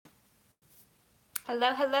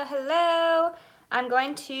Hello, hello, hello. I'm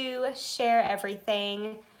going to share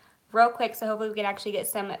everything real quick, so hopefully we can actually get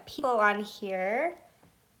some people on here.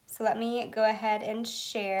 So let me go ahead and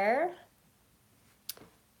share.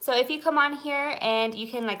 So if you come on here and you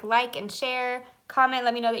can like and share, comment,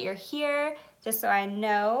 let me know that you're here, just so I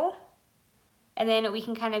know. And then we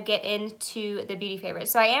can kind of get into the beauty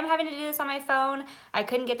favorites. So I am having to do this on my phone. I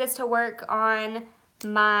couldn't get this to work on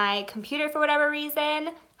my computer for whatever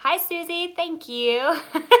reason. Hi, Susie, thank you.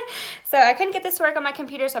 So I couldn't get this to work on my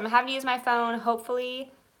computer, so I'm having to use my phone.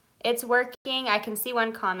 Hopefully it's working. I can see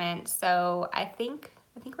one comment, so I think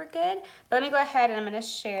we're good. But let me go ahead and I'm gonna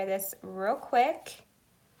share this real quick.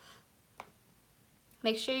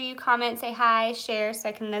 Make sure you comment, say hi, share, so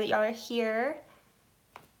I can know that y'all are here.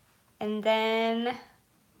 And then,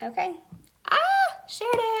 okay.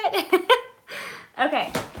 Shared it.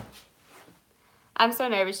 Okay. I'm so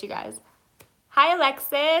nervous, you guys. Hi,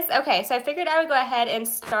 Alexis. Okay, so I figured I would go ahead and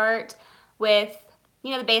start with,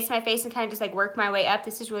 the base of my face and kind of just work my way up.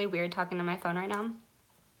 This is really weird talking on my phone right now.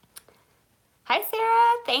 Hi,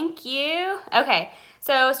 Sarah. Thank you. Okay,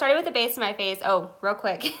 so starting with the base of my face. Oh, real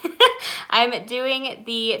quick. I'm doing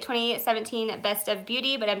the 2017 Best of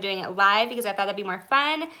Beauty, but I'm doing it live because I thought that'd be more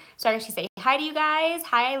fun. So I actually say hi to you guys.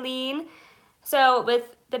 Hi, Eileen. So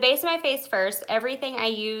with the base of my face first, everything I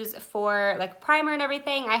use for primer and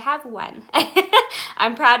everything, I have one.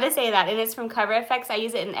 I'm proud to say that, and it's from Cover FX. I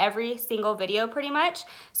use it in every single video pretty much.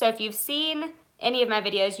 So if you've seen any of my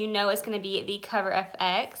videos, you know it's going to be the Cover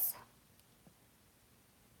FX.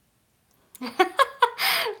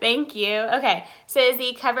 Thank you. Okay, so it's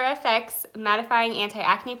the Cover FX Mattifying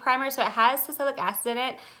Anti-Acne Primer. So it has salicylic acid in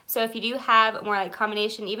it. So if you do have more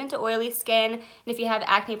combination even to oily skin, and if you have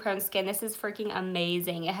acne prone skin, this is freaking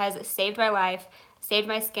amazing. It has saved my life, saved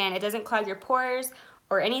my skin. It doesn't clog your pores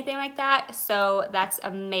or anything like that. So that's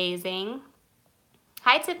amazing.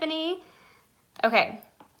 Hi, Tiffany. Okay,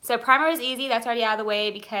 so primer is easy. That's already out of the way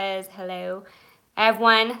because, hello, I have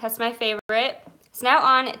one. That's my favorite. So now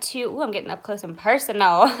on to, ooh, I'm getting up close and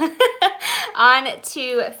personal. On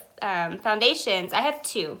to foundations. I have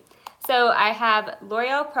two. So I have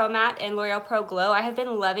L'Oreal Pro Matte and L'Oreal Pro Glow. I have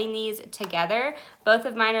been loving these together. Both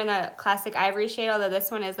of mine are in the classic ivory shade, although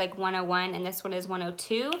this one is 101 and this one is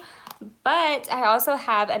 102. But I also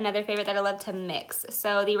have another favorite that I love to mix.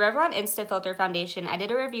 So the Revlon Insta Filter Foundation, I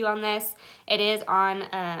did a review on this. It is on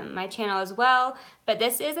my channel as well. But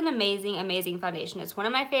this is an amazing, amazing foundation. It's one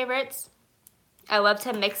of my favorites. I love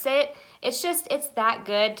to mix it. It's that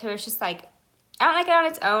good to, it's just I don't like it on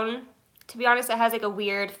its own. To be honest, it has a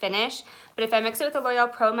weird finish. But if I mix it with the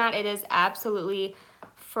L'Oreal Pro Matte, it is absolutely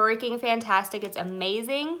freaking fantastic. It's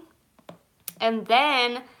amazing. And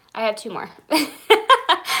then I have two more.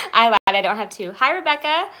 I lied, I don't have two. Hi,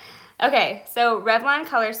 Rebecca. Okay, so Revlon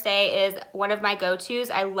Color Stay is one of my go-tos.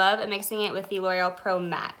 I love mixing it with the L'Oreal Pro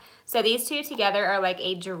Matte. So these two together are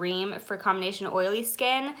a dream for combination oily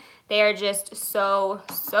skin. They are just so,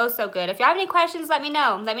 so, so good. If you have any questions, let me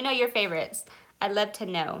know. Let me know your favorites. I'd love to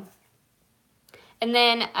know. And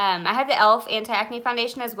then I have the e.l.f. Anti-Acne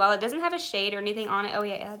Foundation as well. It doesn't have a shade or anything on it. Oh,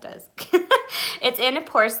 yeah, it does. It's in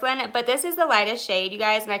porcelain, but this is the lightest shade, you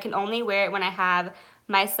guys, and I can only wear it when I have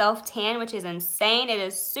my self-tan, which is insane. It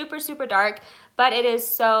is super, super dark, but it is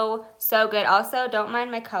so, so good. Also, don't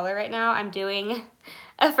mind my color right now. I'm doing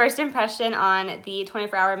a first impression on the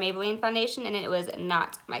 24-Hour Maybelline foundation, and it was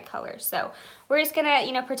not my color. So we're just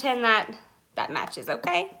gonna, pretend that matches,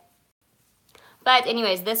 okay? But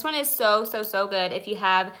anyways, this one is so, so, so good. If you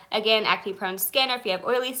have, again, acne-prone skin or if you have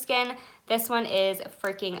oily skin, this one is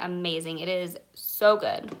freaking amazing. It is so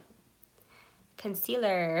good.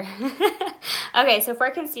 Concealer. Okay, so for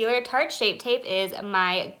concealer, Tarte Shape Tape is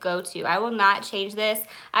my go-to. I will not change this.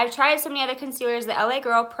 I've tried so many other concealers. The LA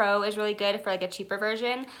Girl Pro is really good for a cheaper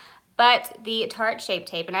version, but the Tarte Shape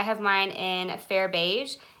Tape, and I have mine in Fair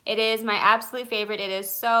Beige. It is my absolute favorite. It is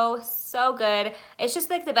so, so good. It's just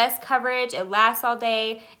the best coverage. It lasts all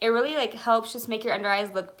day. It really helps just make your under eyes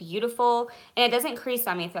look beautiful, and it doesn't crease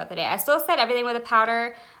on me throughout the day. I still set everything with a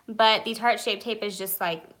powder, but the Tarte Shape Tape is just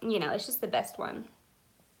it's just the best one.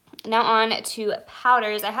 Now on to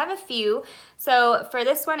powders. I have a few. So for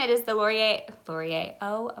this one, it is the Laurier,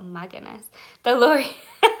 oh my goodness. The Laurier,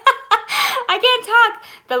 I can't talk.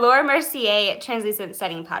 The Laura Mercier Translucent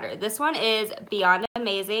Setting Powder. This one is beyond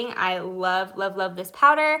amazing. I love, love, love this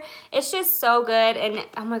powder. It's just so good, and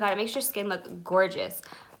oh my god, it makes your skin look gorgeous.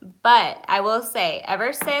 But I will say,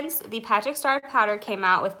 ever since the Patrick Star powder came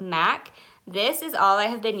out with MAC, this is all I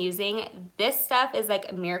have been using. This stuff is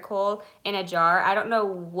like a miracle in a jar. I don't know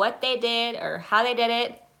what they did or how they did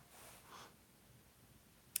it.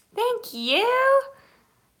 Thank you.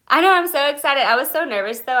 I know, I'm so excited. I was so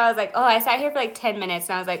nervous though. I was like, oh, I sat here for like 10 minutes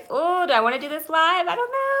and I was like, oh, do I want to do this live? I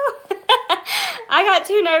don't know. I got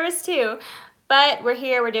too nervous too. But we're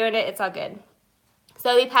here, we're doing it, it's all good.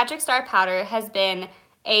 So the Patrick Star powder has been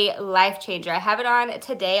a life changer. I have it on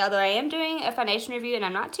today, although I am doing a foundation review and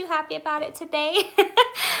I'm not too happy about it today.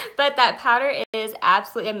 But that powder is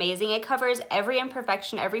absolutely amazing. It covers every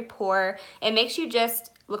imperfection, every pore. It makes you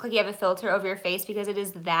just look like you have a filter over your face because it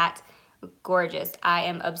is that gorgeous. I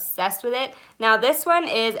am obsessed with it. Now this one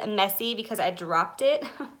is messy because I dropped it,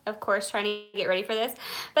 of course, trying to get ready for this,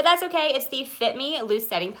 but that's okay. It's the Fit Me Loose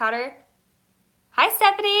Setting Powder. Hi,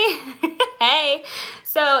 Stephanie. Hey.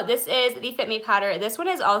 So this is the Fit Me powder. This one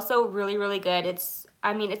is also really, really good. It's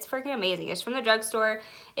freaking amazing. It's from the drugstore.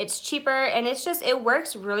 It's cheaper and it's just, it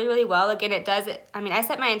works really, really well. Again, it does it. I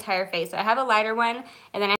set my entire face. So I have a lighter one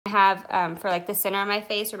and then I have for like the center of my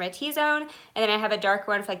face or my T-zone. And then I have a dark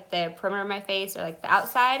one for like the perimeter of my face or like the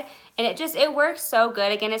outside. And it works so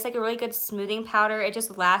good. Again, it's like a really good smoothing powder. It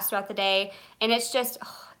just lasts throughout the day. And it's just,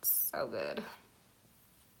 oh, it's so good.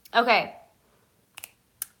 Okay.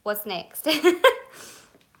 What's next?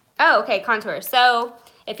 Oh, okay, contour. So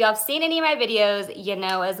if y'all have seen any of my videos, you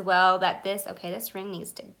know as well that this ring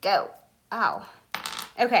needs to go. Ow.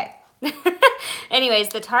 Okay. Anyways,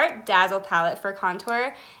 the Tarte Dazzle palette for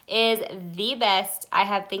contour is the best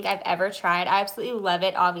I think I've ever tried. I absolutely love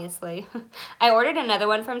it, obviously. I ordered another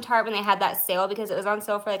one from Tarte when they had that sale because it was on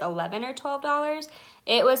sale for like $11 or $12.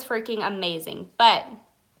 It was freaking amazing. But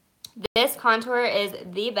this contour is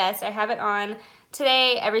the best. I have it on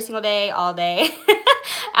today, every single day, all day.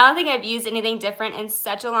 I don't think I've used anything different in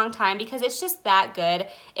such a long time because it's just that good.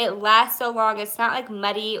 It lasts so long. It's not like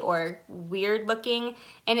muddy or weird looking.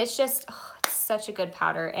 And it's just, oh, it's such a good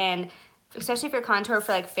powder. And especially for contour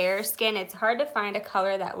for like fair skin, it's hard to find a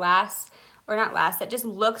color that lasts, or not lasts, that just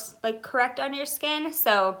looks like correct on your skin.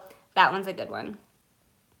 So that one's a good one.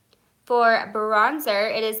 For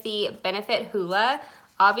bronzer, it is the Benefit Hoola.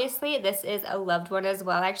 Obviously, this is a loved one as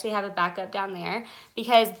well. I actually have a backup down there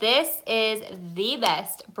because this is the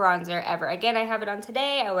best bronzer ever. Again, I have it on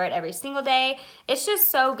today. I wear it every single day. It's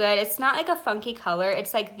just so good. It's not like a funky color.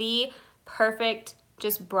 It's like the perfect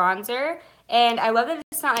just bronzer. And I love that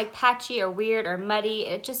it's not like patchy or weird or muddy.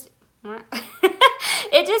 It just,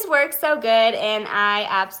 it just works so good and I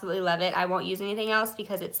absolutely love it. I won't use anything else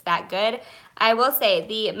because it's that good. I will say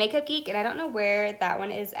the MakeupGeek, and I don't know where that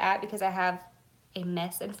one is at because I have a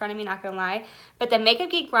mess in front of me, not gonna lie, but the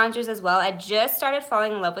MakeupGeek bronzers as well, I just started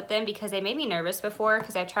falling in love with them because they made me nervous before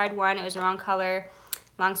because I tried one, it was the wrong color.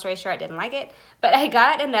 Long story short, I didn't like it, but I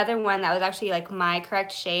got another one that was actually like my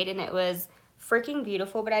correct shade and it was freaking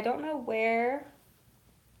beautiful, but I don't know where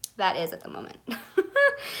that is at the moment.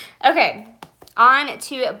 Okay, on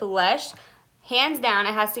to blush. Hands down,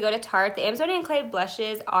 it has to go to Tarte. The Amazonian Clay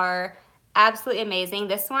blushes are absolutely amazing.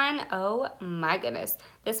 This one, oh my goodness.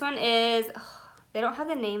 This one is, they don't have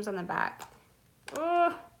the names on the back.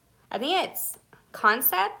 I think it's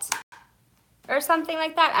Concept or something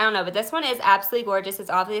like that. I don't know, but this one is absolutely gorgeous. It's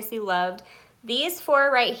obviously loved. These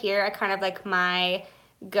four right here are kind of like my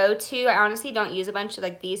go-to. I honestly don't use a bunch of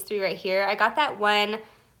like these three right here. I got that one,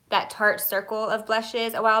 that Tarte circle of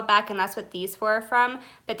blushes a while back, and that's what these four are from.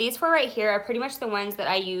 But these four right here are pretty much the ones that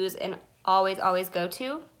I use and always go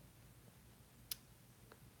to.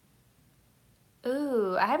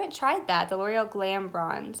 Ooh, I haven't tried that, the L'Oreal Glam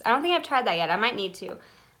Bronze. I don't think I've tried that yet. I might need to.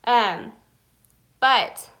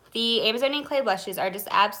 But the Amazonian Clay blushes are just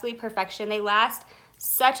absolutely perfection. They last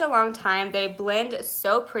such a long time. They blend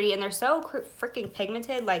so pretty, and they're so freaking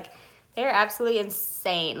pigmented. Like, they're absolutely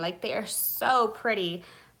insane. Like, they are so pretty.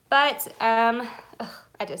 But, I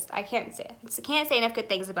can't say enough good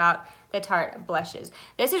things about the Tarte blushes.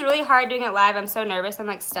 This is really hard doing it live. I'm so nervous. I'm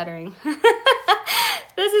like stuttering.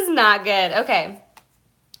 This is not good. Okay,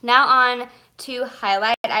 now on to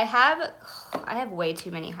highlight. I have way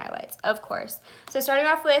too many highlights, of course. So starting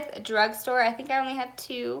off with drugstore, I think I only have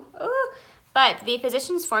two. Ooh. But the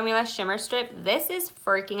Physicians Formula Shimmer Strip, this is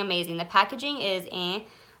freaking amazing. The packaging is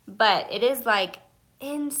but it is like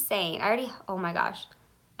insane. Oh my gosh.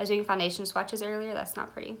 I was doing foundation swatches earlier. That's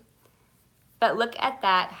not pretty. But look at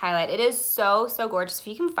that highlight. It is so gorgeous. If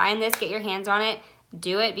you can find this, get your hands on it,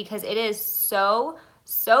 do it because it is so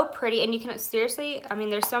pretty. And you can seriously,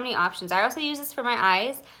 there's so many options. I also use this for my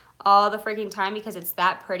eyes all the freaking time because it's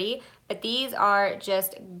that pretty. But these are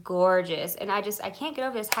just gorgeous. And I can't get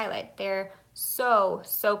over this highlight. They're so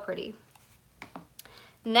pretty.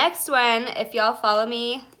 Next one, if y'all follow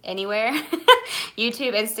me anywhere,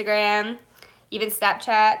 YouTube, Instagram, even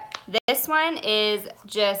Snapchat, this one is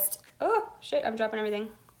just, oh shit, I'm dropping everything.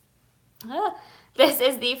 This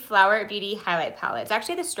is the Flower Beauty Highlight Palette. It's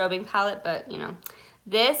actually the strobing palette, but you know,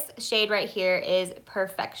 this shade right here is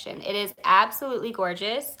perfection. It is absolutely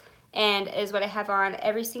gorgeous and is what I have on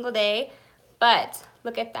every single day. But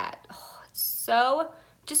look at that. Oh, it's so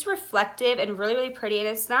just reflective and really, really pretty. And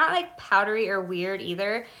it's not like powdery or weird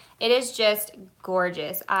either. It is just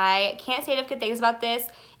gorgeous. I can't say enough good things about this.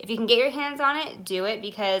 If you can get your hands on it, do it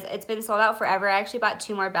because it's been sold out forever. I actually bought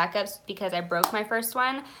 2 more backups because I broke my first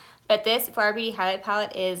one. But this Flower Beauty Highlight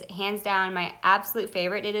Palette is hands down my absolute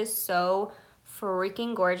favorite. It is so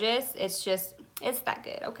freaking gorgeous. It's that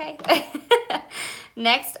good, okay?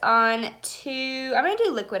 Next on to, I'm going to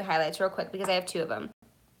do liquid highlights real quick because I have 2 of them.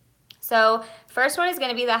 So first one is going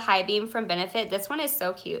to be the High Beam from Benefit. This one is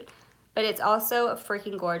so cute, but it's also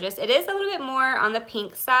freaking gorgeous. It is a little bit more on the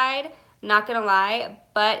pink side, not going to lie,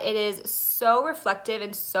 but it is so reflective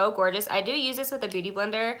and so gorgeous. I do use this with a beauty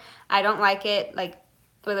blender. I don't like it like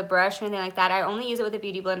with a brush or anything like that. I only use it with a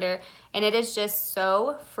beauty blender, and it is just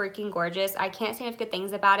so freaking gorgeous. I can't say enough good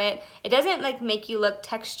things about it. It doesn't like make you look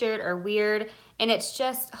textured or weird, and it's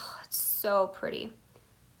just, oh, it's so pretty.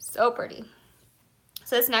 So pretty.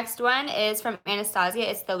 So this next one is from Anastasia.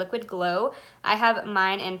 It's the Liquid Glow. I have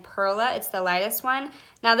mine in Perla. It's the lightest one.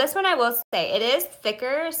 Now this one I will say, it is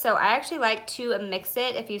thicker, so I actually like to mix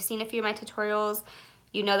it. If you've seen a few of my tutorials,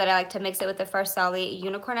 you know that I like to mix it with the Farsali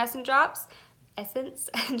Unicorn Essence drops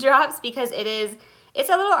because it's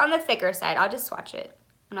a little on the thicker side. I'll just swatch it.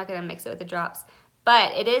 I'm not gonna mix it with the drops.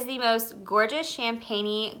 But it is the most gorgeous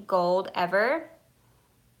champagne gold ever.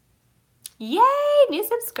 Yay, new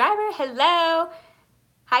subscriber, hello.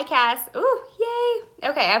 Hi, Cass. Ooh, yay.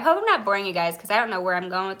 Okay, I hope I'm not boring you guys because I don't know where I'm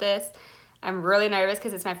going with this. I'm really nervous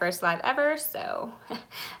because it's my first live ever, so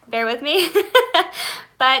bear with me.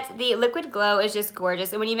 But the Liquid Glow is just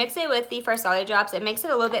gorgeous. And when you mix it with the Farsali drops, it makes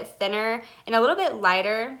it a little bit thinner and a little bit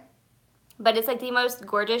lighter. But it's like the most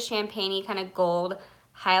gorgeous champagne-y kind of gold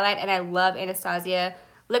highlight. And I love Anastasia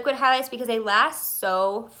liquid highlights because they last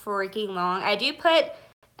so freaking long. I do put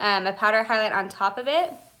a powder highlight on top of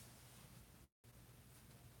it.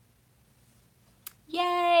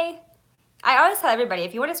 Yay! I always tell everybody,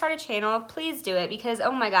 if you want to start a channel, please do it because,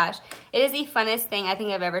 oh my gosh, it is the funnest thing I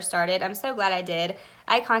think I've ever started. I'm so glad I did.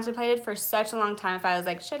 I contemplated for such a long time if I was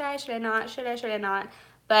like, should I not, should I not?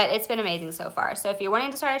 But it's been amazing so far. So if you're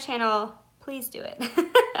wanting to start a channel, please do it.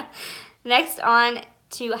 Next on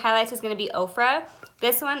to highlights is going to be Ofra.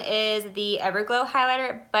 This one is the Everglow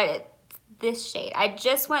highlighter, but this shade. I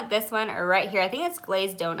just want this one right here. I think it's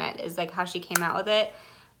Glazed Donut is like how she came out with it.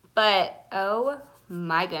 But oh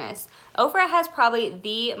my goodness. Ofra has probably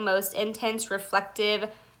the most intense, reflective,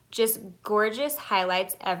 just gorgeous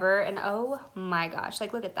highlights ever. And oh my gosh,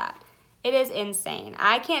 like look at that. It is insane.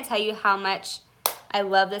 I can't tell you how much I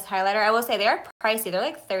love this highlighter. I will say they are pricey. They're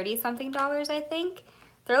like $30-something, I think.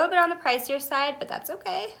 They're a little bit on the pricier side, but that's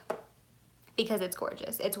okay because it's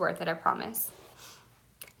gorgeous. It's worth it, I promise.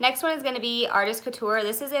 Next one is going to be Artist Couture.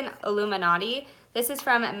 This is in Illuminati. This is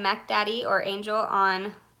from Mac Daddy or Angel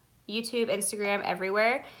on YouTube, Instagram,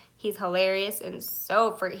 everywhere. He's hilarious and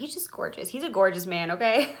he's just gorgeous. He's a gorgeous man,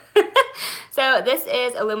 okay? So this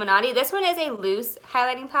is Illuminati. This one is a loose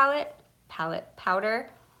highlighting powder.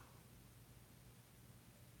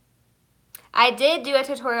 I did do a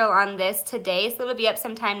tutorial on this today, so it'll be up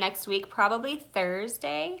sometime next week, probably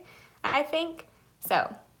Thursday, I think.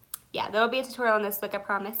 So yeah, there will be a tutorial on this, like I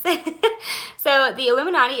promise. So the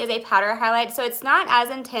Illuminati is a powder highlight, so it's not as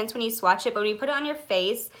intense when you swatch it, but when you put it on your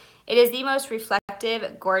face, it is the most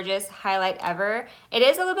reflective, gorgeous highlight ever. It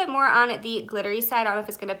is a little bit more on the glittery side. I don't know if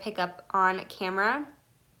it's going to pick up on camera,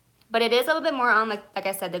 but it is a little bit more on, like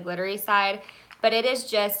I said, the glittery side. But it is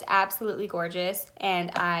just absolutely gorgeous,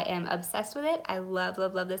 and I am obsessed with it. I love,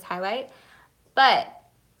 love, love this highlight. But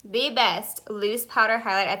the best loose powder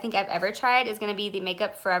highlight I think I've ever tried is going to be the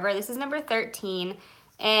Makeup Forever. This is number 13,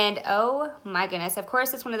 and oh my goodness. Of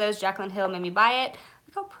course, it's one of those Jaclyn Hill made me buy it.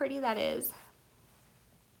 Look how pretty that is.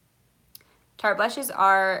 Tarte blushes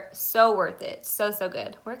are so worth it. So, so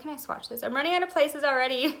good. Where can I swatch this? I'm running out of places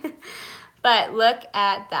already. But look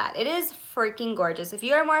at that. It is freaking gorgeous. If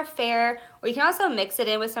you are more fair, or you can also mix it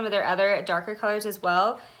in with some of their other darker colors as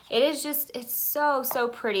well. It is just, it's so, so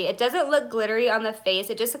pretty. It doesn't look glittery on the face.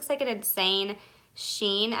 It just looks like an insane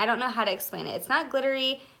sheen. I don't know how to explain it. It's not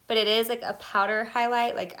glittery, but it is like a powder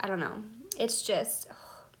highlight. Like, I don't know. It's just,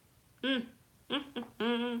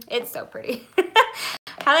 it's so pretty.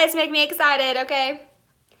 Highlights make me excited, okay?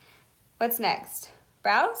 What's next?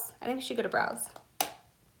 Brows? I think we should go to brows.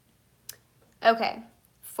 Okay,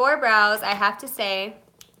 for brows, I have to say,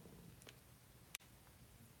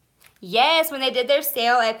 Yes, when they did their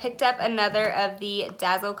sale, I picked up another of the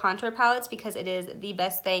Dazzle contour palettes because it is the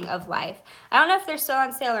best thing of life. I don't know if they're still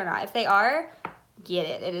on sale or not. If they are, get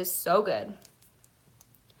it. It is so good.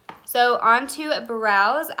 So on to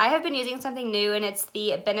brows. I have been using something new, and it's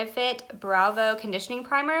the Benefit Bravo Conditioning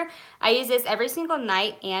Primer. I use this every single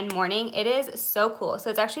night and morning. It is so cool. So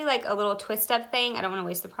it's actually like a little twist up thing. I don't want to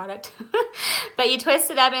waste the product. But you twist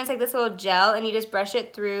it up and it's like this little gel, and you just brush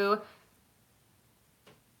it through.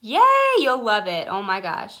 Yay, you'll love it. Oh my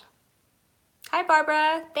gosh. Hi,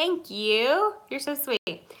 Barbara. Thank you. You're so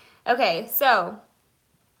sweet. Okay, so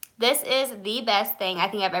this is the best thing I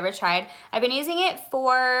think I've ever tried. I've been using it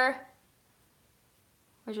for,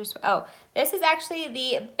 oh, this is actually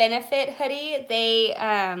the Benefit hoodie.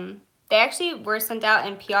 They actually were sent out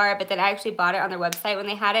in PR, but then I actually bought it on their website when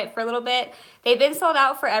they had it for a little bit. They've been sold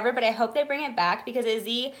out forever, but I hope they bring it back because it is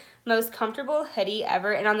the most comfortable hoodie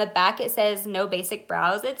ever. And on the back it says no basic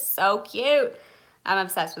brows. It's so cute. I'm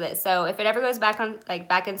obsessed with it. So if it ever goes back on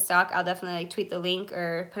back in stock, I'll definitely tweet the link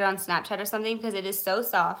or put it on Snapchat or something because it is so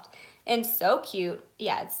soft and so cute.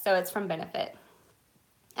 Yeah, it's from Benefit.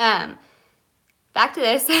 Back to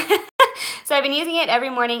this. So I've been using it every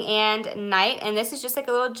morning and night, and this is just like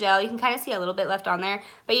a little gel. You can kind of see a little bit left on there,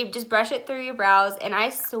 but you just brush it through your brows, and I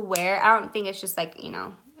swear, I don't think it's just like, you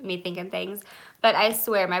know, me thinking things, but I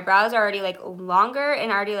swear my brows are already like longer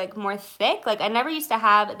and already like more thick. Like I never used to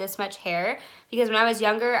have this much hair because when I was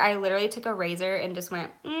younger, I literally took a razor and just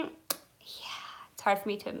went, yeah, it's hard for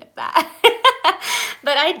me to admit that.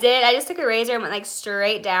 But I did. I just took a razor and went like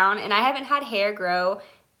straight down, and I haven't had hair grow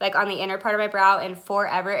like on the inner part of my brow in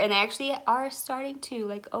forever, and they actually are starting to,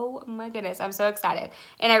 like, oh my goodness, I'm so excited.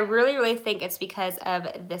 And I really, really think it's because of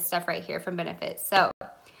this stuff right here from Benefit. So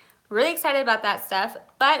really excited about that stuff.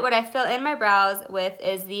 But what I fill in my brows with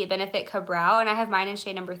is the Benefit Ka-Brow, and I have mine in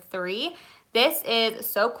shade number 3. This is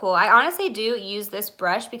so cool. I honestly do use this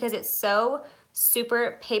brush because it's so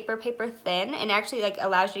super paper thin, and actually like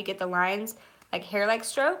allows you to get the lines like hair-like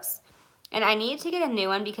strokes. And I need to get a new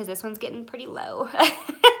one because this one's getting pretty low.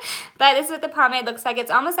 But this is what the pomade looks like. It's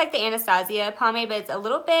almost like the Anastasia pomade, but it's a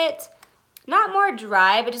little bit, not more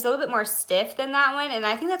dry, but just a little bit more stiff than that one. And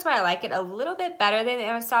I think that's why I like it a little bit better than the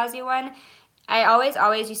Anastasia one. I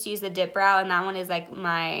always used to use the Dip Brow, and that one is like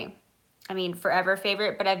my, I mean, forever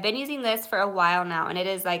favorite. But I've been using this for a while now, and it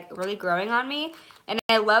is like really growing on me. And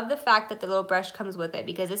I love the fact that the little brush comes with it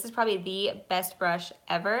because this is probably the best brush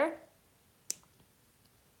ever.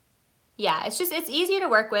 Yeah, it's easier to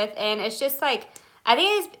work with, and it's just like, I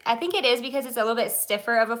think it is because it's a little bit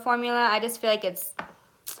stiffer of a formula. I just feel like it's,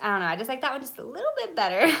 I don't know, I just like that one just a little bit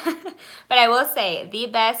better. But I will say, the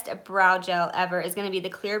best brow gel ever is going to be the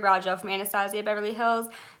clear brow gel from Anastasia Beverly Hills.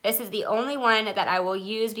 This is the only one that I will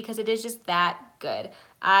use because it is just that good.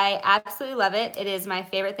 I absolutely love it. It is my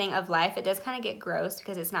favorite thing of life. It does kind of get gross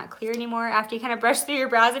because it's not clear anymore after you kind of brush through your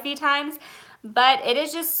brows a few times. But it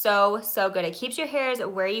is just so good. It keeps your hairs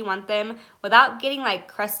where you want them without getting like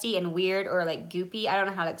crusty and weird or like goopy. I don't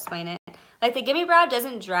know how to explain it. Like the Gimme Brow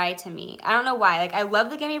doesn't dry to me. I don't know why. Like I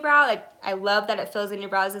love the Gimme Brow. Like I love that it fills in your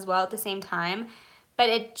brows as well at the same time. But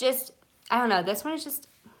it just, I don't know. This one is just,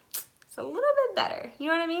 it's a little bit better. You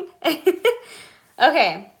know what I mean?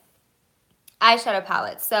 Okay. Eyeshadow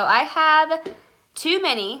palettes. So I have too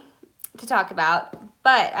many to talk about,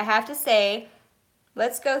 but I have to say,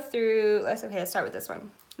 let's go through, let's start with this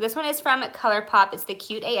one. This one is from ColourPop. It's the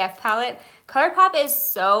Cute AF palette. ColourPop is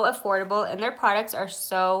so affordable, and their products are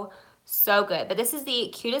so good. But this is the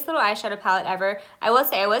cutest little eyeshadow palette ever. I will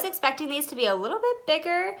say, I was expecting these to be a little bit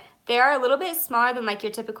bigger. They are a little bit smaller than like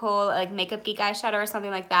your typical like MakeupGeek eyeshadow or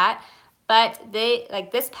something like that. But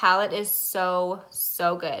this palette is so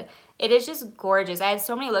good. It is just gorgeous. I have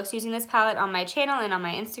so many looks using this palette on my channel and on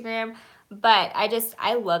my Instagram. But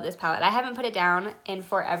I love this palette. I haven't put it down in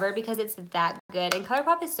forever because it's that good. And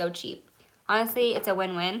ColourPop is so cheap. Honestly, it's a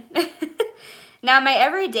win-win. Now, my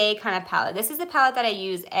everyday kind of palette. This is the palette that I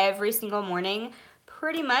use every single morning,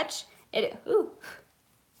 pretty much.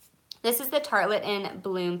 This is the Tartelette in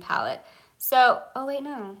Bloom palette. So, oh wait,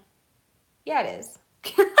 no. Yeah, it is.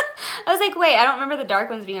 I was like, wait, I don't remember the dark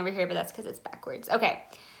ones being over here, but that's because it's backwards. Okay.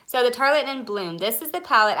 So the Tartelette in Bloom, this is the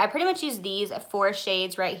palette. I pretty much use these 4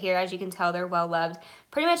 shades right here. As you can tell, they're well loved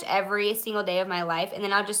pretty much every single day of my life. And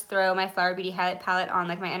then I'll just throw my Flower Beauty highlight palette on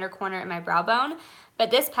like my inner corner and my brow bone.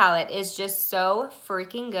 But this palette is just so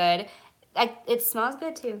freaking good. It smells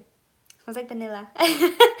good too. It smells like vanilla.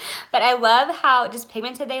 But I love how just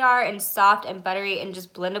pigmented they are and soft and buttery and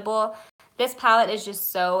just blendable. This palette is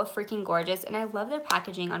just so freaking gorgeous. And I love their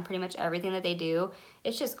packaging on pretty much everything that they do.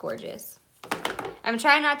 It's just gorgeous. I'm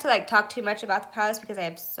trying not to like talk too much about the palettes because I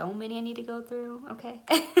have so many I need to go through, okay?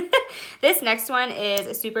 This next one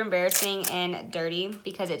is super embarrassing and dirty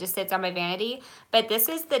because it just sits on my vanity. But this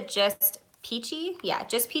is the Just Peachy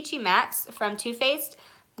Mattes from Too Faced.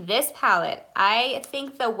 This palette, I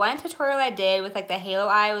think the one tutorial I did with like the halo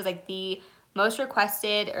eye was like the most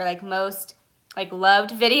requested or like most like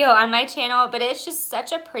loved video on my channel, but it's just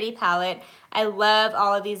such a pretty palette. I love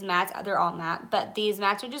all of these mattes. They're all matte, but these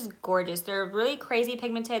mattes are just gorgeous. They're really crazy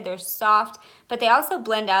pigmented. They're soft, but they also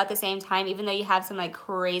blend out at the same time, even though you have some like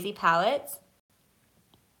crazy palettes.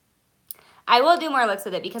 I will do more looks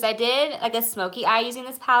with it because I did like a smoky eye using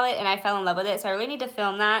this palette and I fell in love with it. So I really need to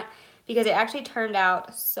film that because it actually turned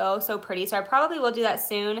out so pretty. So I probably will do that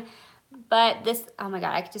soon. But this, oh my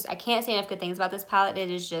God, I can't say enough good things about this palette.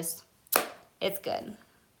 It is just, it's good.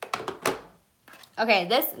 Okay,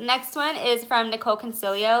 this next one is from Nicole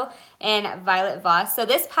Concilio and Violet Voss. So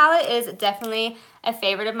this palette is definitely a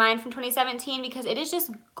favorite of mine from 2017 because it is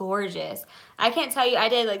just gorgeous. I can't tell you, I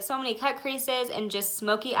did like so many cut creases and just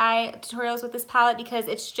smoky eye tutorials with this palette because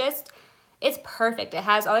it's just, it's perfect. It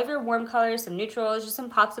has all of your warm colors, some neutrals, just some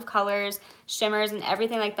pops of colors, shimmers, and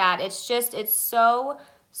everything like that. It's just, it's so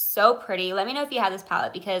pretty. Let me know if you have this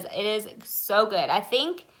palette because it is so good. I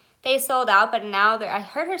think they sold out, but now I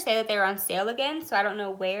heard her say that they were on sale again, so I don't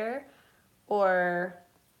know where or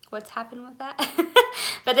what's happened with that.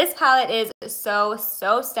 But this palette is so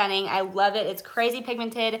stunning. I love it. It's crazy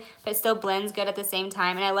pigmented, but still blends good at the same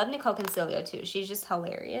time. And I love Nicole Concilio too. She's just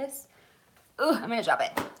hilarious. Ooh, I'm gonna drop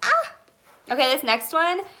it. Ah! Okay, this next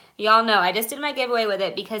one, y'all know I just did my giveaway with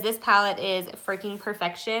it because this palette is freaking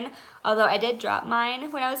perfection. Although I did drop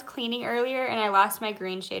mine when I was cleaning earlier and I lost my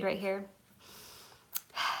green shade right here.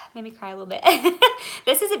 Made me cry a little bit.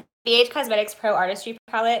 This is a BH Cosmetics Pro Artistry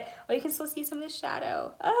palette. Oh, you can still see some of the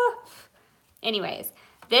shadow. Oh. Anyways,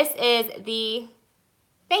 this is the,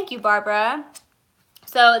 thank you, Barbara.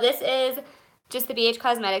 So this is just the BH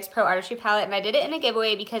Cosmetics Pro Artistry palette, and I did it in a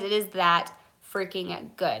giveaway because it is that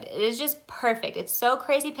freaking good. It is just perfect. It's so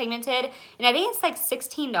crazy pigmented, and I think it's like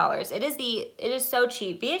 $16. It is so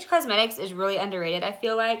cheap. BH Cosmetics is really underrated, I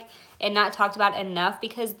feel like, and not talked about enough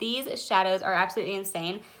because these shadows are absolutely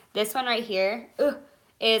insane. This one right here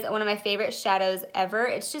is one of my favorite shadows ever.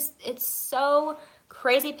 It's just, it's so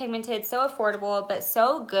crazy pigmented, so affordable, but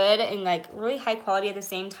so good and like really high quality at the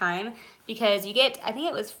same time because you get, I think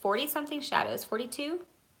it was 40 something shadows, 42,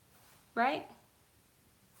 right?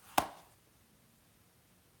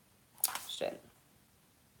 Shit.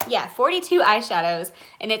 Yeah, 42 eyeshadows,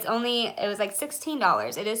 and it was like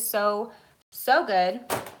 $16. It is so good.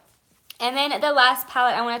 And then the last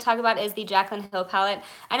palette I want to talk about is the Jaclyn Hill palette.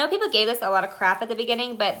 I know people gave this a lot of crap at the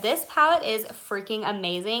beginning, but this palette is freaking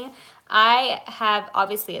amazing.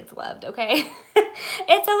 Obviously it's loved, okay?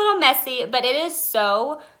 It's a little messy, but it is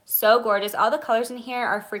so gorgeous. All the colors in here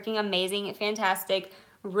are freaking amazing, fantastic,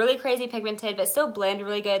 really crazy pigmented, but still blend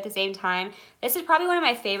really good at the same time. This is probably one of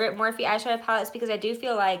my favorite Morphe eyeshadow palettes because I do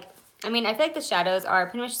feel like, I feel like the shadows are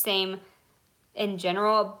pretty much the same in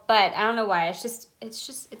general, but I don't know why. It's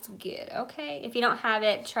good, okay? If you don't have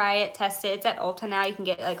it, try it, test it. It's at Ulta now. You can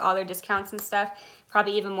get like all their discounts and stuff.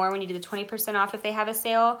 Probably even more when you do the 20% off if they have a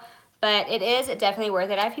sale. But it is definitely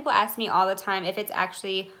worth it. I have people ask me all the time if it's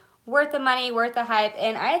actually worth the money, worth the hype,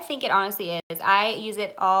 and I think it honestly is. I use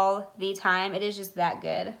it all the time. It is just that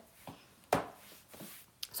good.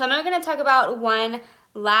 So I'm not going to talk about one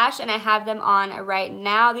lash, and I have them on right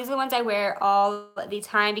now. These are the ones I wear all the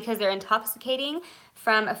time because they're intoxicating,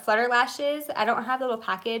 from Flutter Lashes. I don't have the little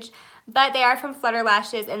package, but they are from Flutter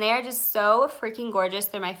Lashes, and they are just so freaking gorgeous.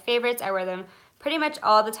 They're my favorites. I wear them pretty much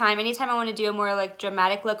all the time. Anytime I want to do a more like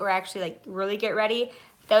dramatic look or actually like really get ready,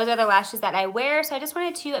 those are the lashes that I wear. So I just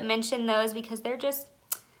wanted to mention those because they're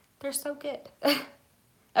so good.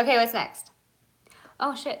 Okay, what's next?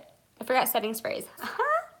 Oh shit, I forgot setting sprays.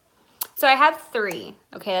 So I have 3.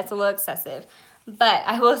 Okay, that's a little excessive. But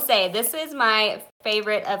I will say, this is my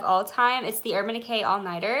favorite of all time. It's the Urban Decay All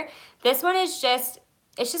Nighter. This one is just,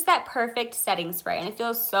 it's just that perfect setting spray. And it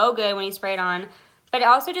feels so good when you spray it on. But it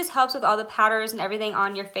also just helps with all the powders and everything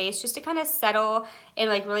on your face, just to kind of settle and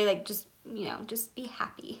like really like just, you know, just be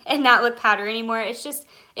happy and not look powdery anymore. It's just,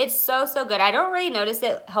 it's so good. I don't really notice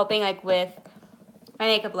it helping like with my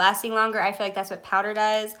makeup lasting longer. I feel like that's what powder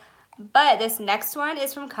does. But this next one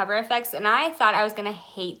is from Cover FX, and I thought I was going to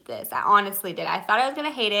hate this. I honestly did. I thought I was going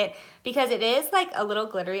to hate it because it is like a little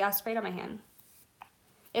glittery. I'll spray it on my hand.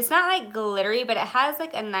 It's not like glittery, but it has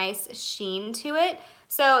like a nice sheen to it.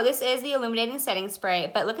 So this is the Illuminating Setting Spray,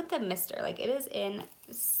 but look at the mister. Like, it is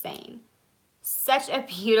insane. such a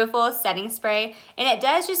beautiful setting spray, and it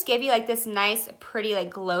does just give you like this nice, pretty like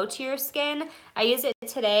glow to your skin. I used it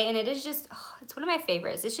today, and it is just, oh, it's one of my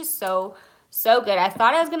favorites. It's just so good. I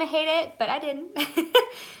thought I was gonna hate it, but I didn't.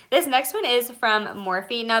 This next one is from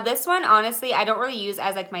Morphe. Now this one, honestly, I don't really use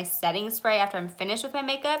as like my setting spray after I'm finished with my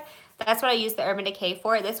makeup. That's what I use the Urban Decay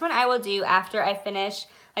for. This one I will do after I finish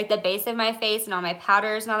like the base of my face and all my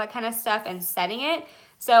powders and all that kind of stuff and setting it.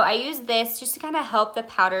 So I use this just to kind of help the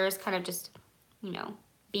powders kind of just, you know,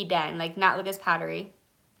 be done, like not look as powdery.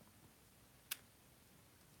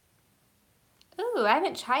 Ooh, I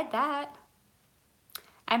haven't tried that.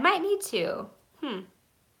 I might need to.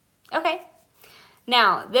 Okay.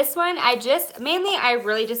 Now, this one, I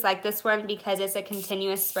really just like this one because it's a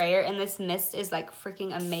continuous sprayer, and this mist is like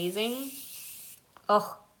freaking amazing.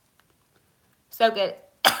 Oh, so good.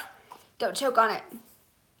 Don't choke on it.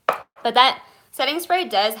 But that setting spray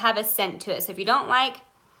does have a scent to it, so if you don't like,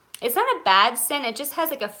 it's not a bad scent, it just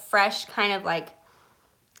has like a fresh kind of like,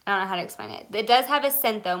 I don't know how to explain it. It does have a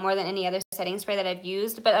scent though, more than any other setting spray that I've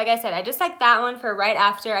used. But like I said, I just like that one for right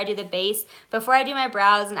after I do the base, before I do my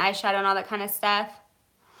brows and eyeshadow and all that kind of stuff.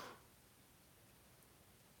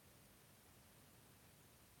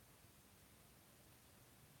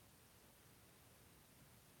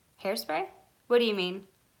 Hairspray? What do you mean?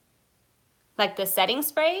 Like the setting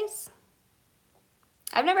sprays?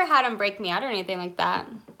 I've never had them break me out or anything like that.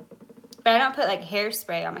 But I don't put like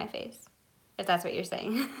hairspray on my face, if that's what you're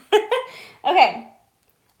saying. Okay,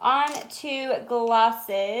 on to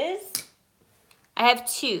glosses. I have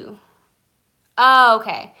two. Oh,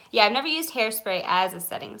 okay. Yeah, I've never used hairspray as a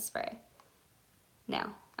setting spray.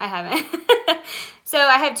 No, I haven't. So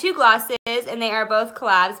I have two glosses, and they are both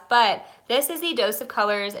collabs, but this is the Dose of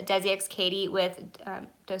Colors Desi X Katie with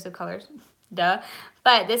Dose of Colors, duh.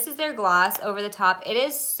 But this is their gloss over the top. It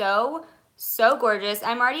is so gorgeous.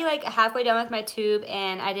 I'm already like halfway done with my tube,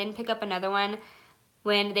 and I didn't pick up another one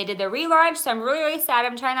when they did the relaunch, so I'm really sad.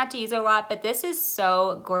 I'm trying not to use it a lot, but this is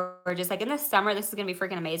so gorgeous. Like in the summer, this is gonna be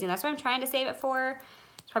freaking amazing. That's what I'm trying to save it for.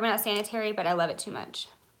 It's probably not sanitary, but I love it too much.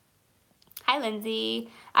 Hi, Lindsay.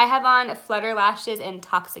 I have on Flutter Lashes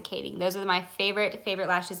Intoxicating. Those are my favorite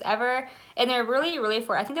lashes ever. And they're really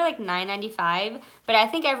affordable. I think they're like $9.95, but I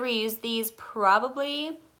think I've reused these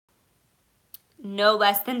probably no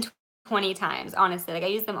less than 20 times, honestly. Like I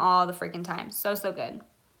use them all the freaking time. So good.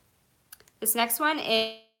 This next one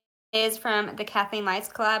is from the Kathleen Lights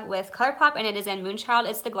collab with ColourPop, and it is in Moonchild.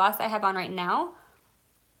 It's the gloss I have on right now.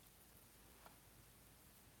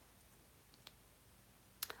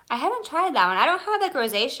 I haven't tried that one. I don't have like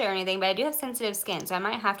rosacea or anything, but I do have sensitive skin, so I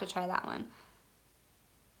might have to try that one.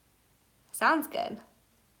 Sounds good.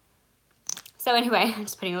 So anyway, I'm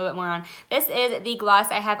just putting a little bit more on. This is the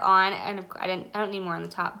gloss I have on, and I don't need more on the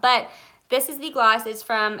top, but this is the gloss. It's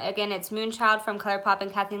from, again, it's Moonchild from ColourPop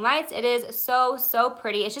and Kathleen Lights. It is so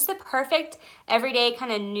pretty. It's just a perfect everyday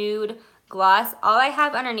kind of nude gloss. All I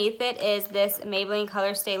have underneath it is this Maybelline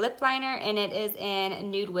Color Stay lip liner, and it is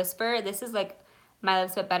in Nude Whisper. This is like My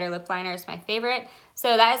Lips But Better lip liner. Is my favorite.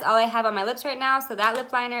 So that is all I have on my lips right now. So that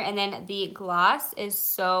lip liner, and then the gloss is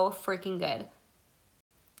so freaking good.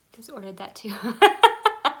 Just ordered that too.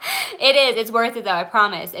 It is. It's worth it though, I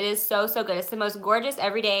promise. It is so good. It's the most gorgeous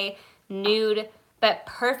everyday nude but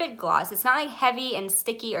perfect gloss. It's not like heavy and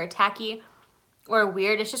sticky or tacky or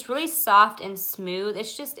weird. It's just really soft and smooth.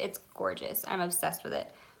 It's gorgeous. I'm obsessed with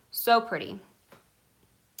it. So pretty.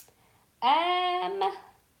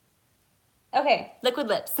 Okay, liquid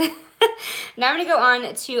lips. Now I'm gonna go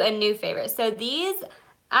on to a new favorite. So these,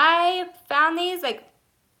 I found these like,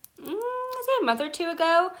 I'd say a month or two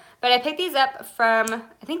ago, but I picked these up from,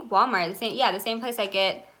 I think Walmart, the same place I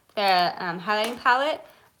get the highlighting palette.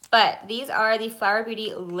 But these are the Flower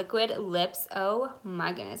Beauty liquid lips. Oh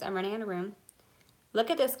my goodness, I'm running out of room. Look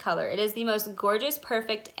at this color. It is the most gorgeous,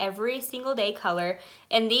 perfect, every single day color.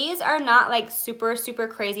 And these are not like super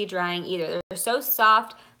crazy drying either. They're so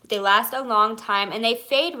soft, but they last a long time, and they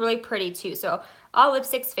fade really pretty too. So all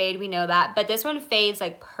lipsticks fade, we know that, but this one fades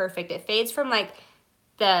like perfect. It fades from like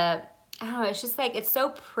I don't know, it's just like, it's so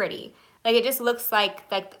pretty. Like it just looks like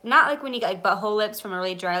not like when you get like butthole lips from a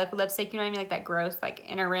really dry liquid lipstick, you know what I mean? Like that gross like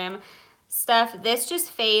inner rim stuff. This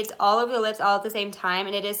just fades all over the lips all at the same time,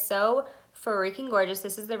 and it is so freaking gorgeous.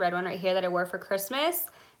 This is the red one right here that I wore for Christmas,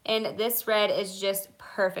 and this red is just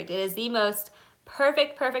perfect. It is the most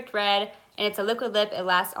perfect red, and it's a liquid lip. It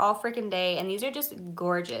lasts all freaking day, and these are just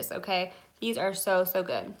gorgeous, okay? These are so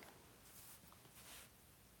good.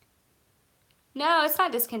 No, it's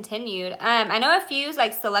not discontinued. I know a few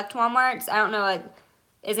like select Walmarts. I don't know like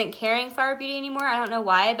isn't carrying Flower Beauty anymore. I don't know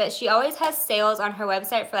why, but she always has sales on her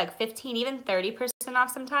website for like 15, even 30%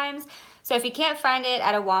 off sometimes. So if you can't find it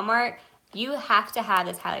at a Walmart, you have to have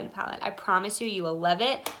this highlighting palette. I promise you, you will love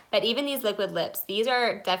it. But even these liquid lips, these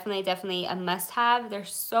are definitely a must-have. They're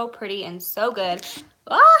so pretty and so good.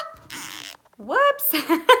 Ah! Whoops!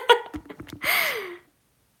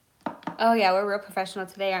 Oh yeah, we're real professional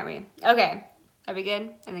today, aren't we? Okay, are we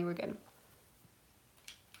good? I think we're good.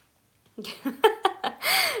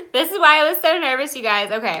 This is why I was so nervous, you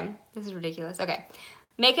guys. Okay, this is ridiculous. Okay,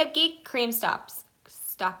 MakeupGeek cream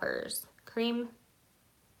stoppers. Cream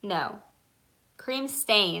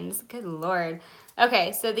stains. Good Lord.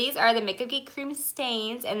 Okay, so these are the MakeupGeek cream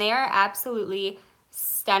stains, and they are absolutely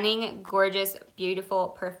stunning, gorgeous, beautiful,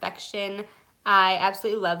 perfection. I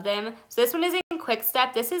absolutely love them. So this one is in Quick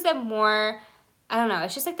Step. This is a more, I don't know,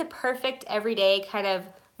 it's just like the perfect everyday kind of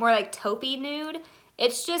more like taupey nude.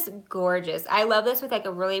 It's just gorgeous. I love this with like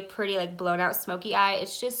a really pretty like blown out smoky eye.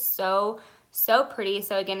 It's just so pretty.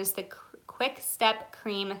 So again, it's the Quick Step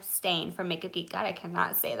Cream Stain from MakeupGeek. God, I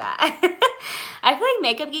cannot say that. I feel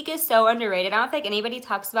like MakeupGeek is so underrated. I don't think anybody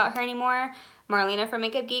talks about her anymore, Marlena from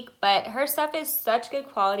MakeupGeek, but her stuff is such good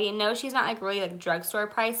quality. And no, she's not like really like drugstore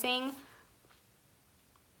pricing.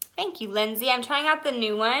 Thank you, Lindsay. I'm trying out the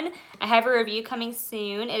new one. I have a review coming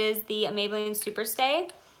soon. It is the Maybelline Superstay.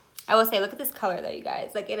 I will say, look at this color though, you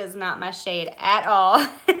guys. Like, it is not my shade at all.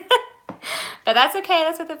 But that's okay.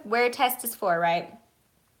 That's what the wear test is for, right?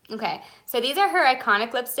 Okay, so these are her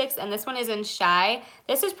iconic lipsticks, and this one is in Shy.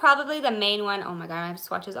 This is probably the main one. Oh my god, I have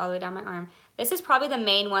swatches all the way down my arm. This is probably the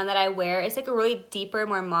main one that I wear. It's like a really deeper,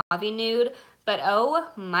 more mauve-y nude. But oh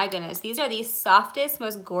my goodness, these are the softest,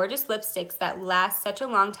 most gorgeous lipsticks that last such a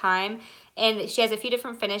long time. And she has a few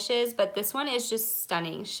different finishes, but this one is just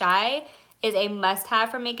stunning. Shy is a must-have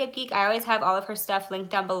for MakeupGeek. I always have all of her stuff linked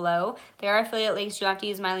down below. There are affiliate links. You don't have to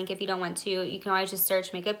use my link if you don't want to. You can always just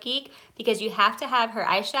search MakeupGeek because you have to have her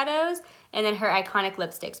eyeshadows and then her iconic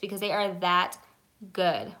lipsticks because they are that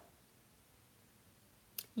good.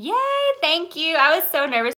 Yay, thank you. I was so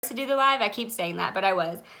nervous to do the live. I keep saying that, but I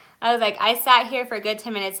was. I was like, I sat here for a good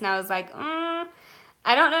 10 minutes and I was like, I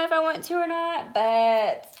don't know if I want to or not,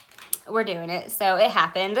 but we're doing it. So it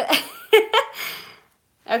happened.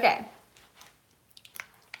 Okay.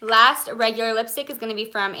 Last regular lipstick is going to be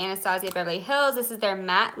from Anastasia Beverly Hills. This is their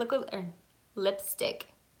matte liquid lipstick.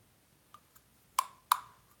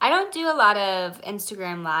 I don't do a lot of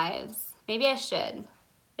Instagram lives. Maybe I should.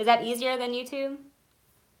 Is that easier than YouTube?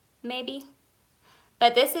 Maybe.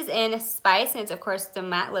 But this is in Spice, and it's, of course, the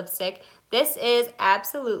matte lipstick. This is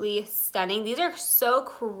absolutely stunning. These are so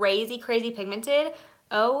crazy pigmented.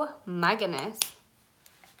 Oh, my goodness.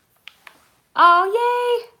 Oh,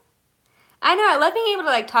 yay! I know, I love being able to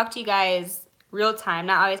like talk to you guys real time,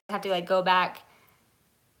 not always have to like go back.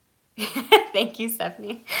 Thank you,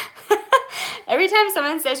 Stephanie. Every time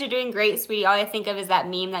someone says you're doing great, sweetie, all I think of is that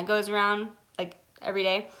meme that goes around like every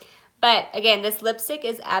day. But again, this lipstick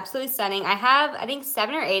is absolutely stunning. I have, I think,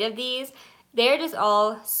 7 or 8 of these. They're just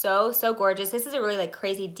all so gorgeous. This is a really like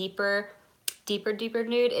crazy deeper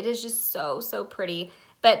nude. It is just so pretty.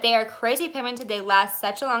 But they are crazy pigmented. They last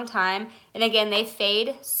such a long time. And again, they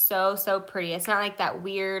fade so pretty. It's not like that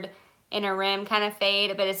weird inner rim kind of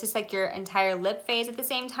fade, but it's just like your entire lip fades at the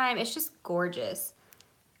same time. It's just gorgeous.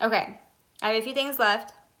 Okay, I have a few things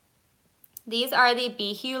left. These are the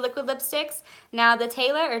Be Hue liquid lipsticks. Now the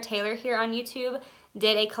Taylor here on YouTube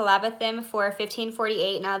did a collab with them for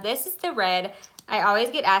 $15.48. Now this is the red I always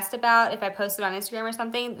get asked about if I post it on Instagram or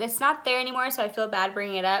something. It's not there anymore, so I feel bad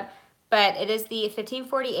bringing it up. But it is the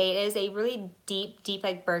 $15.48. It is a really deep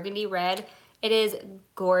like burgundy red. It is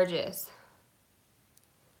gorgeous.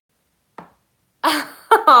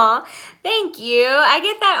 Aww, thank you. I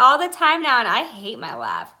get that all the time now, and I hate my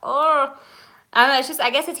laugh. Oh, I don't know, it's just, I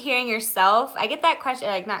guess it's hearing yourself. I get that question,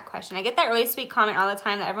 like not question, I get that really sweet comment all the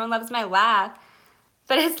time that everyone loves my laugh.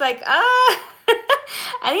 But it's like, I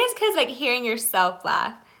think it's because like hearing yourself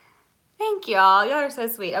laugh. Thank y'all. Y'all are so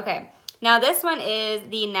sweet. Okay. Now this one is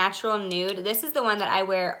the Natural Nude. This is the one that I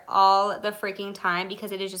wear all the freaking time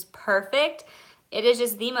because it is just perfect. It is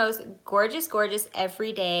just the most gorgeous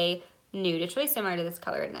everyday nude. It's really similar to this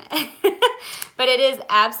color, isn't it? But it is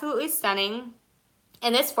absolutely stunning.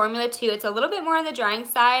 And this formula too, it's a little bit more on the drying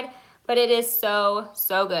side, but it is so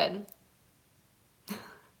good.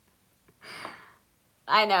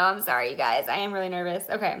 I know, I'm sorry you guys. I am really nervous.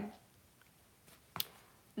 Okay.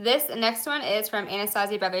 This next one is from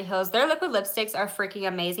Anastasia Beverly Hills. Their liquid lipsticks are freaking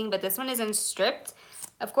amazing, but this one is in Stripped.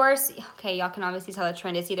 Of course, okay, y'all can obviously tell the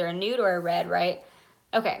trend. It's either a nude or a red, right?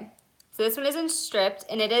 Okay, so this one is in Stripped,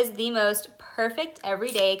 and it is the most perfect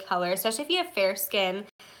everyday color, especially if you have fair skin.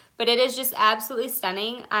 but it is just absolutely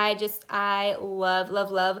stunning. I love,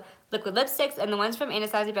 love, love liquid lipsticks, and the ones from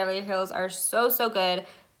Anastasia Beverly Hills are so, so good.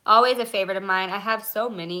 Always a favorite of mine. I have so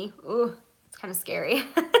many. Ooh, it's kind of scary,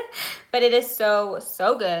 but it is so,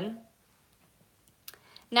 so good.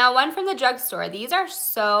 Now, one from the drugstore. These are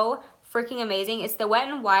so freaking amazing. It's the Wet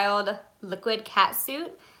n Wild Liquid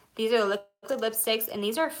Catsuit. These are liquid lipsticks, and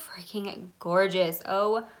these are freaking gorgeous.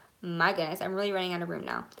 Oh my goodness, I'm really running out of room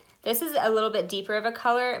now. This is a little bit deeper of a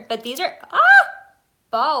color, but these are,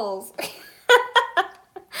 balls.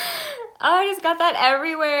 Oh, I just got that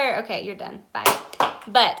everywhere. Okay, you're done, bye.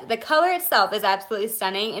 But the color itself is absolutely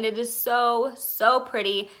stunning, and it is so, so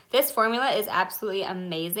pretty. This formula is absolutely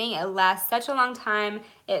amazing. It lasts such a long time.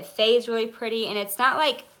 It fades really pretty, and it's not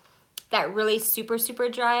like that really super, super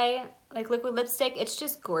dry like liquid lipstick. It's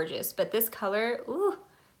just gorgeous. But this color, ooh,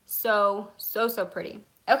 so, so, so pretty.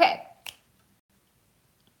 Okay.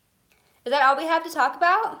 Is that all we have to talk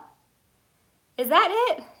about? Is that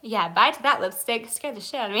it? Yeah, bye to that lipstick. It scared the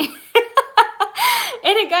shit out of me.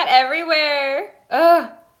 And it got everywhere.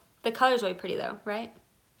 Ugh. The color's really pretty though, right?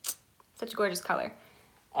 Such a gorgeous color.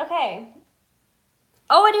 Okay.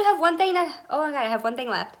 Oh, I do have one thing to, oh my god, I have one thing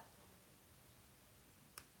left.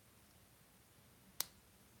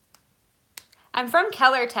 I'm from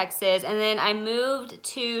Keller, Texas, and then I moved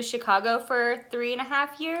to Chicago for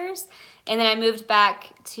 3.5 years, and then I moved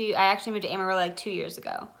back to, I actually moved to Amarillo like 2 years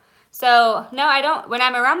ago. So, no, I don't, when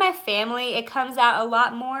I'm around my family, it comes out a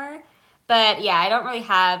lot more, but yeah, I don't really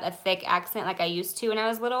have a thick accent like I used to when I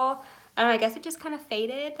was little. I don't know, I guess it just kind of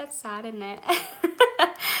faded. That's sad, isn't it?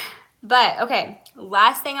 But, okay,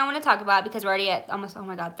 last thing I want to talk about, because we're already at almost, oh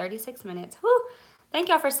my god, 36 minutes. Woo! Thank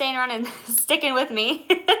y'all for staying around and sticking with me.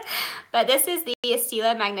 But this is the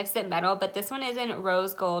Stila Magnificent Metal, but this one is in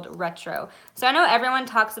Rose Gold Retro. So I know everyone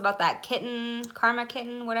talks about that kitten, Karma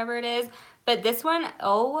Kitten, whatever it is. But this one,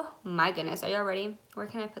 oh my goodness. Are y'all ready? Where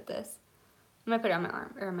can I put this? I'm going to put it on my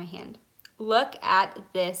arm or my hand. Look at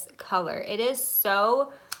this color. It is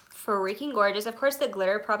so freaking gorgeous. Of course, the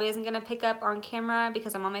glitter probably isn't going to pick up on camera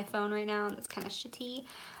because I'm on my phone right now and it's kind of shitty.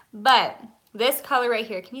 But this color right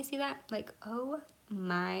here, can you see that? Like, oh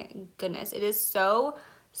my goodness. It is so,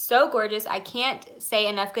 so gorgeous. I can't say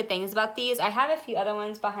enough good things about these. I have a few other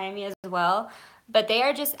ones behind me as well, but they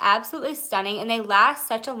are just absolutely stunning and they last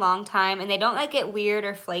such a long time and they don't like get weird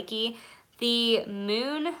or flaky. The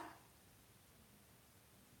Moon,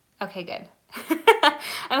 okay, good.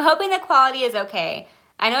 I'm hoping the quality is okay.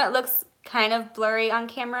 I know it looks kind of blurry on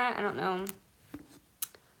camera. I don't know.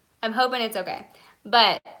 I'm hoping it's okay.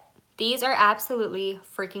 But these are absolutely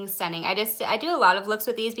freaking stunning. I do a lot of looks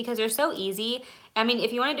with these because they're so easy. I mean,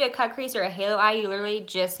 if you want to do a cut crease or a halo eye, you literally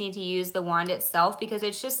just need to use the wand itself because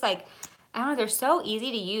it's just like, I don't know, they're so easy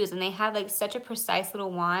to use and they have like such a precise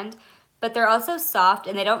little wand, but they're also soft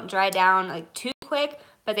and they don't dry down like too quick,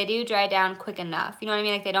 but they do dry down quick enough. You know what I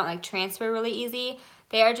mean? Like they don't like transfer really easy.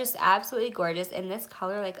 They are just absolutely gorgeous. And this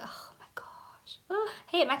color, like, oh my gosh. Oh,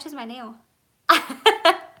 hey, it matches my nail.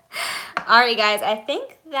 Alright guys, I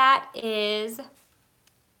think that's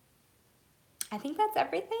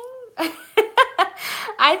everything.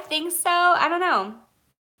 I think so. I don't know.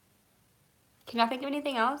 Can y'all think of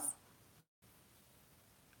anything else?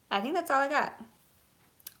 I think that's all I got.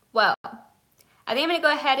 Well, I think I'm going to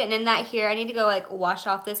go ahead and end that here. I need to go like wash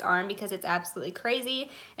off this arm because it's absolutely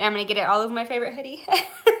crazy. And I'm going to get it all over my favorite hoodie.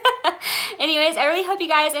 Anyways, I really hope you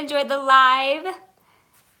guys enjoyed the live.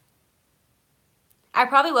 I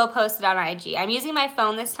probably will post it on IG. I'm using my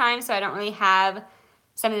phone this time, so I don't really have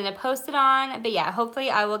something to post it on. But yeah, hopefully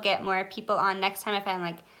I will get more people on next time if I'm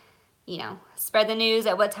like, you know, spread the news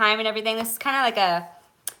at what time and everything. This is kind of like a,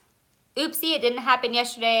 oopsie, it didn't happen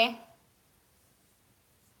yesterday.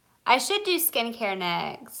 I should do skincare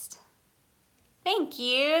next. Thank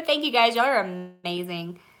you. Thank you guys. Y'all are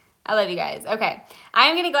amazing. I love you guys. Okay.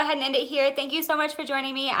 I'm going to go ahead and end it here. Thank you so much for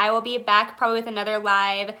joining me. I will be back probably with another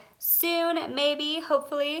live soon, maybe,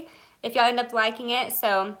 hopefully, if y'all end up liking it.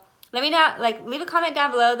 So let me know, like, leave a comment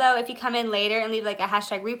down below, though, if you come in later and leave, like, a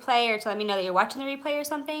hashtag replay or to let me know that you're watching the replay or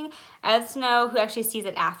something. I'd like to know who actually sees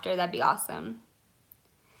it after. That'd be awesome.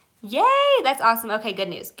 Yay! That's awesome. Okay, good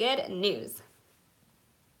news. Good news.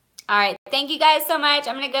 All right. Thank you guys so much.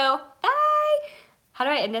 I'm going to go. Bye! How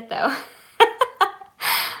do I end it, though?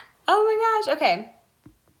 Oh my gosh. Okay.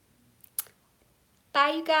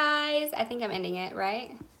 Bye, you guys. I think I'm ending it,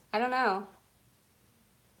 right? I don't know.